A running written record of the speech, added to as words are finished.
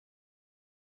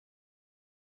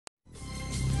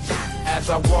As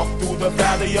I walk through the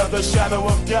valley of the shadow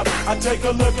of death, I take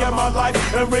a look at my life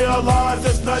and realize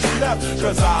there's nothing left.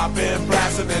 Cause I've been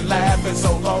blasting and laughing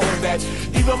so long that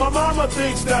even my mama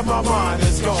thinks that my mind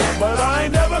is gone. But I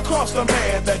ain't never crossed a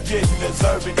man that didn't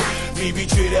deserve it. Me be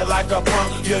treated like a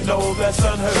punk, you know that's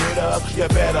unheard of. You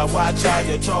better watch how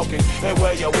you're talking and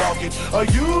where you're walking, or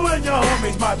you and your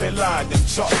homies might be lying and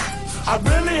chalk. I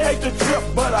really hate the trip,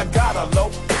 but I gotta low.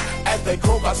 As they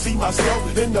croak, I see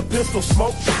myself in the pistol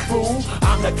smoke. Fool,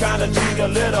 I'm the kind of G the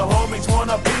little homies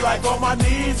wanna be like, on my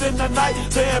knees in the night,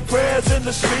 saying prayers in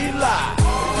the street light.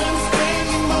 Been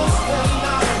spending most of the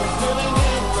night living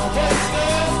in the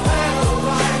gangster's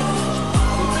paradise.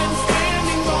 We've been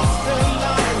spending most of the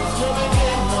night living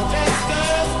in the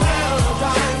gangster's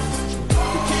paradise.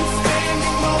 We keep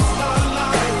spending most of the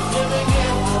night living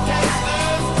in the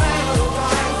gangster's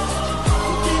paradise.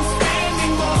 We keep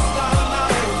spending most of the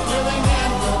night living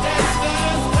in the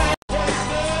gangster's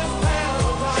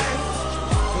paradise.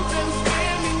 We've been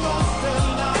spending most of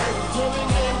the night living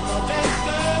in the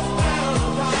gangster's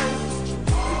paradise.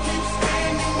 We keep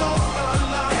spending most of the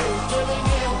night living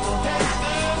in the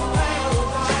gangster's paradise.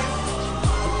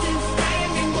 We keep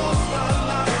spending most of the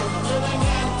night living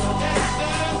in the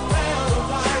gangster's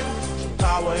paradise.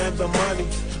 Power and the money,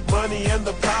 money and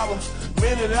the power.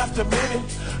 Minute after minute,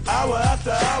 hour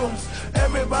after hour,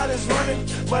 everybody's running,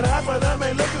 but half of them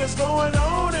ain't looking what's going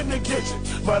on in the kitchen.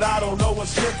 But I don't know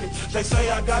what's cooking. They say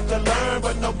I got to learn,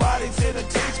 but nobody's here to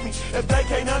teach me. If they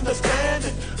can't understand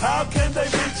it, how can they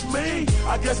reach me?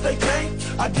 I guess they can't,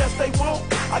 I guess they won't,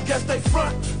 I guess they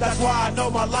front. That's why I know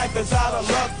my life is out of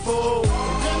luck, fool.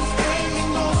 Been spending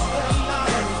most of the night